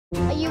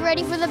Are you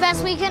ready for the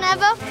best weekend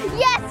ever?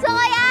 Yes,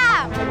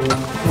 I am!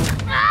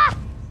 Ah!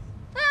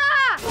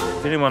 Ah!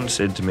 If anyone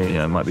said to me,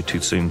 it might be too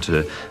soon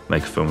to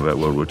make a film about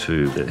World War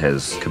II that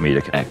has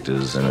comedic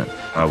actors in it,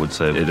 I would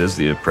say it is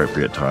the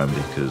appropriate time,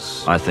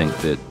 because I think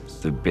that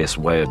the best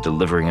way of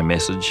delivering a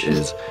message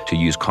is to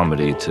use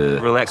comedy to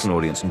relax an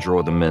audience and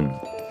draw them in.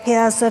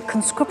 Here's the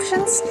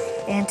conscriptions,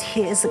 and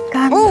here's a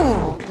gun.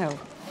 Oh, no.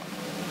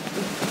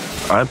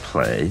 I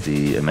play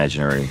the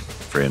imaginary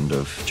friend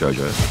of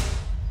Jojo.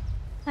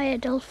 Hi,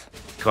 Adolf.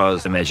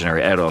 Because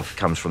imaginary Adolf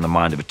comes from the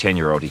mind of a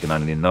 10-year-old, he can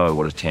only know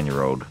what a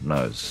 10-year-old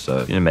knows.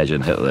 So you can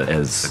imagine Hitler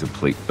as a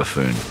complete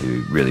buffoon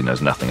who really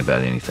knows nothing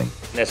about anything.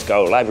 Let's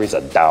go, libraries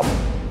are dumb.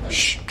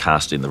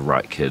 Casting the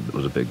right kid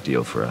was a big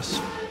deal for us.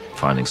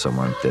 Finding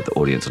someone that the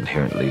audience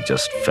inherently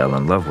just fell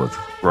in love with.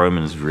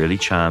 Roman's really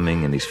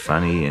charming and he's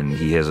funny and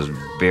he has a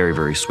very,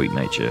 very sweet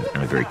nature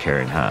and a very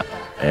caring heart.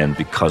 And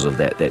because of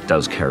that, that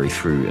does carry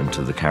through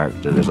into the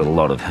character. There's a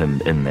lot of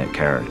him in that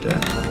character.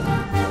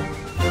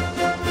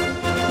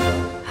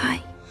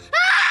 Hi.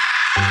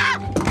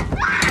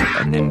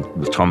 And then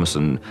with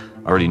Thomason,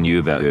 I already knew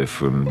about her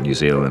from New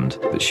Zealand,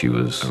 that she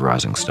was a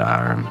rising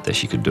star and that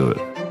she could do it.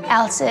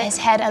 Elsa has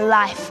had a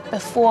life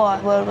before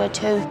World War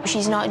II.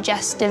 She's not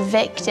just a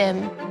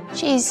victim.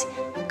 She's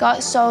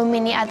got so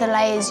many other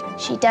layers.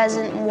 She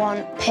doesn't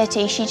want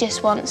pity, she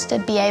just wants to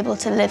be able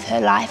to live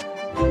her life.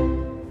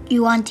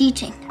 You aren't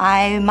eating?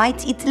 I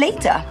might eat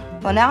later.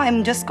 For now,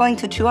 I'm just going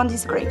to chew on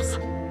these grapes.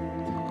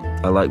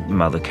 I like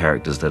mother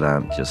characters that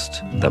aren't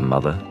just the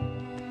mother.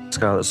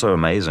 Scarlett's so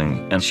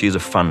amazing, and she's a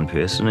fun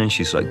person, and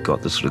she's like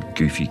got this sort of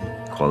goofy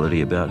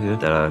quality about her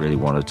that I really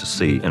wanted to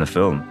see in a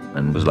film,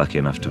 and was lucky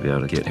enough to be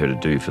able to get her to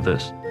do for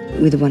this.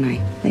 With one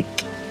eye, like.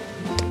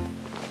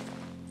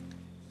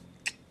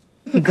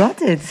 You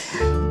got it.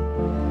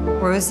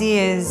 Rosie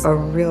is a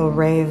real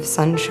ray of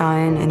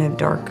sunshine in a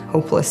dark,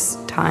 hopeless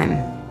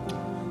time.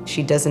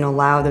 She doesn't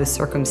allow those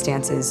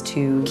circumstances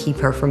to keep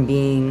her from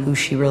being who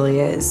she really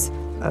is,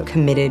 a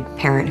committed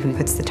parent who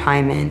puts the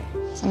time in.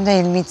 Someday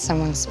you'll meet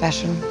someone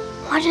special.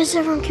 Why does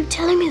everyone keep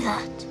telling me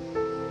that?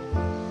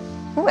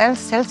 Who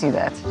else tells you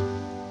that?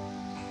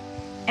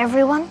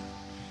 Everyone?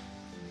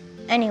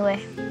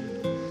 Anyway,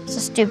 it's a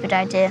stupid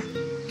idea.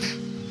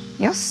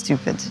 You're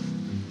stupid.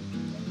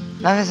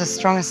 Love is the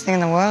strongest thing in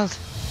the world.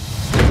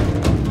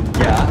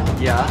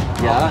 Yeah.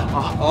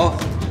 Oh.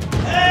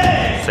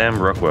 Sam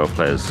Rockwell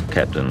plays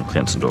Captain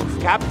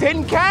Klensendorf.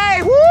 Captain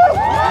K! Woo!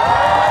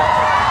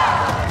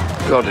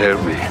 God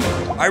help me.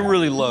 I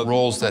really love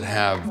roles that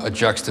have a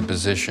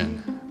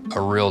juxtaposition,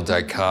 a real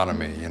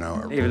dichotomy, you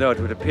know. Even though it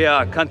would appear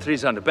our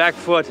country's on the back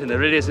foot and there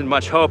really isn't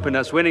much hope in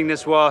us winning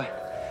this war,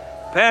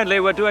 apparently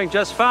we're doing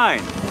just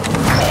fine.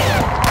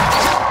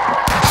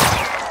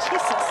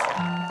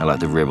 I like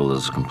the rebel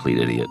as a complete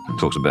idiot. He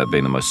talks about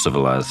being the most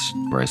civilized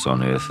race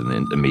on Earth, and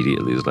then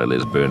immediately is like,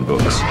 let's burn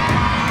books.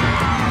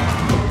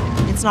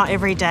 It's not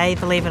every day,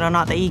 believe it or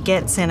not, that you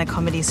get sent a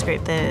comedy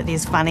script that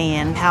is funny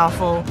and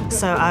powerful.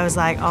 So I was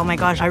like, oh my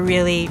gosh, I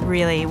really,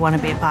 really want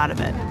to be a part of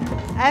it.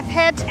 I've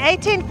had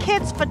 18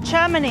 kids for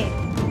Germany.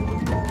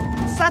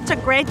 Such a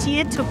great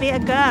year to be a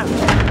girl.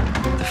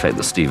 The fact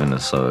that Stephen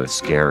is so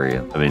scary,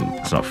 I mean,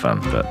 it's not fun,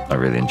 but I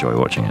really enjoy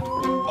watching it.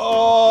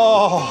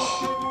 Oh,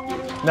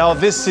 now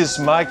this is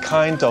my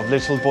kind of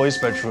little boy's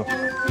bedroom.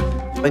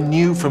 I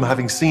knew from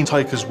having seen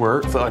Taika's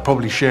work that I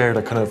probably shared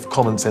a kind of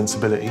common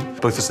sensibility,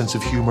 both a sense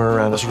of humor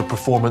and a sort of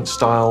performance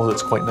style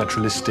that's quite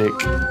naturalistic.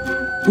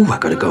 Ooh, I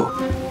gotta go.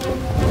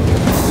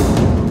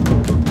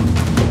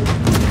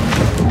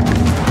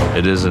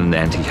 It is an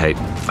anti-hate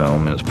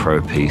film and it's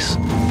pro-peace.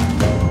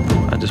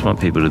 I just want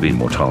people to be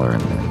more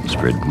tolerant and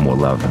spread more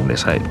love and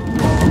less hate.